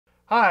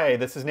Hi,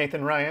 this is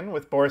Nathan Ryan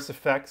with Boris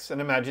Effects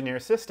and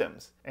Imagineer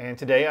Systems, and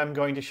today I'm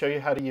going to show you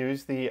how to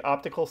use the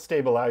Optical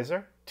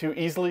Stabilizer to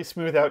easily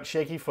smooth out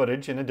shaky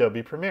footage in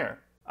Adobe Premiere.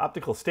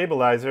 Optical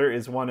Stabilizer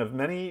is one of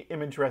many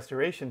image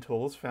restoration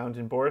tools found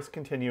in Boris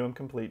Continuum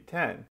Complete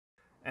 10,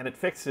 and it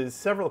fixes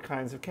several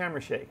kinds of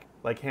camera shake,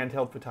 like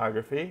handheld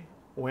photography,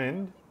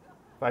 wind,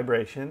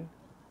 vibration,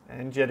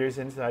 and jitters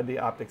inside the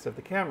optics of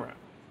the camera.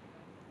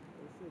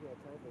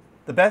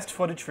 The best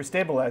footage for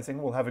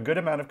stabilizing will have a good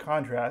amount of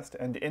contrast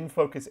and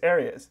in-focus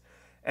areas,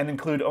 and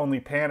include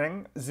only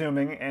panning,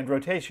 zooming, and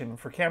rotation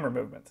for camera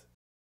movements.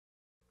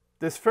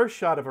 This first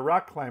shot of a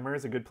rock climber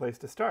is a good place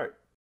to start.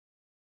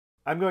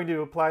 I'm going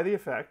to apply the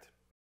effect,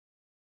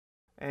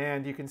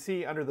 and you can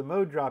see under the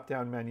Mode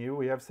drop-down menu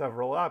we have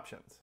several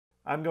options.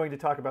 I'm going to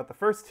talk about the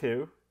first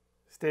two,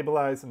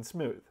 Stabilize and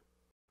Smooth.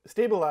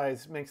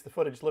 Stabilize makes the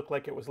footage look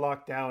like it was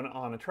locked down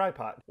on a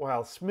tripod,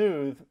 while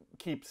Smooth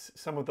keeps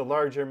some of the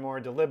larger, more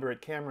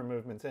deliberate camera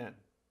movements in.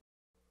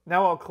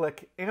 Now I'll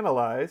click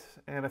Analyze,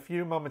 and a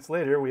few moments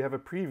later we have a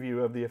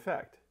preview of the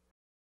effect.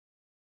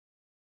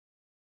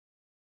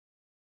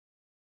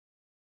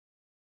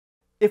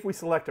 If we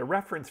select a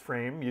reference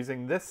frame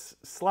using this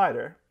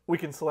slider, we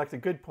can select a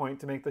good point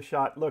to make the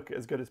shot look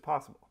as good as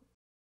possible.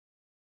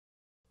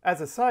 As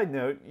a side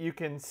note, you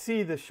can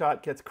see the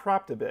shot gets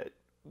cropped a bit.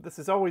 This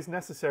is always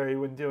necessary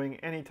when doing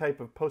any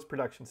type of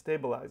post-production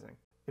stabilizing.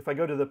 If I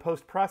go to the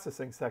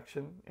post-processing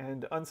section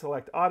and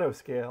unselect auto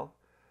scale,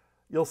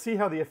 you'll see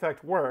how the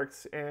effect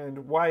works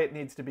and why it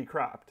needs to be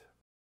cropped.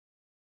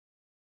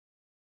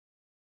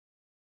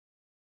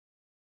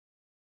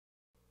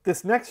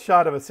 This next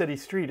shot of a city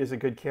street is a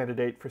good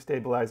candidate for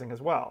stabilizing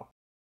as well.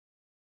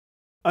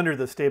 Under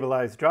the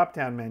Stabilize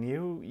drop-down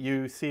menu,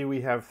 you see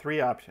we have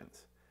three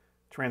options: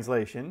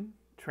 Translation,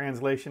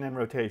 Translation and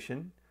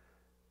Rotation,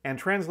 and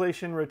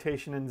Translation,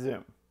 Rotation, and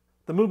Zoom.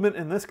 The movement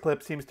in this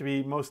clip seems to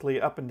be mostly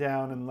up and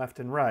down and left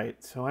and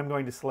right, so I'm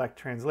going to select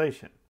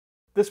Translation.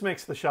 This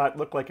makes the shot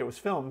look like it was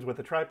filmed with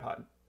a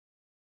tripod.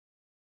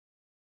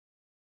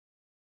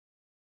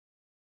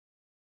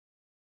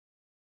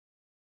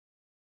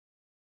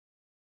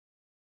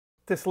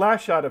 This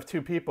last shot of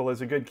two people is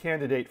a good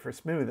candidate for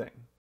smoothing.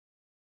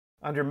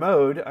 Under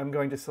Mode, I'm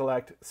going to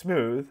select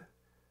Smooth,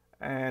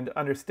 and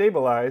under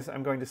Stabilize,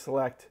 I'm going to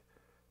select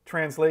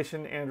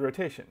Translation and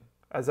Rotation,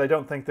 as I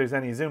don't think there's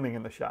any zooming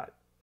in the shot.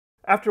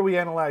 After we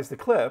analyze the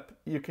clip,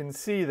 you can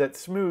see that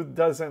Smooth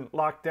doesn't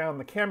lock down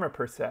the camera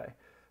per se,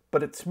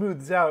 but it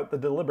smooths out the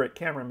deliberate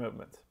camera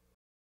movements.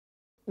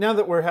 Now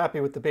that we're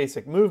happy with the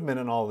basic movement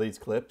in all these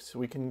clips,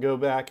 we can go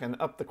back and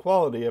up the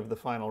quality of the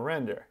final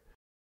render.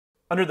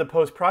 Under the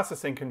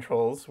post-processing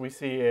controls, we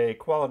see a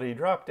quality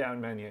drop-down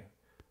menu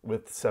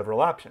with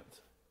several options.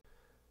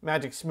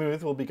 Magic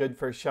Smooth will be good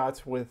for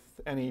shots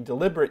with any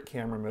deliberate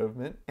camera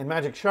movement, and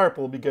Magic Sharp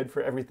will be good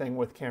for everything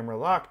with camera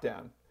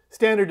lockdown.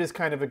 Standard is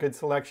kind of a good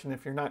selection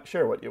if you're not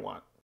sure what you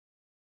want.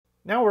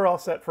 Now we're all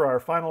set for our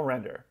final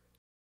render.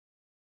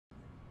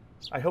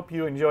 I hope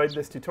you enjoyed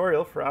this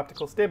tutorial for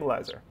Optical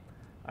Stabilizer.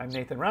 I'm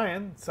Nathan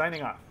Ryan,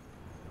 signing off.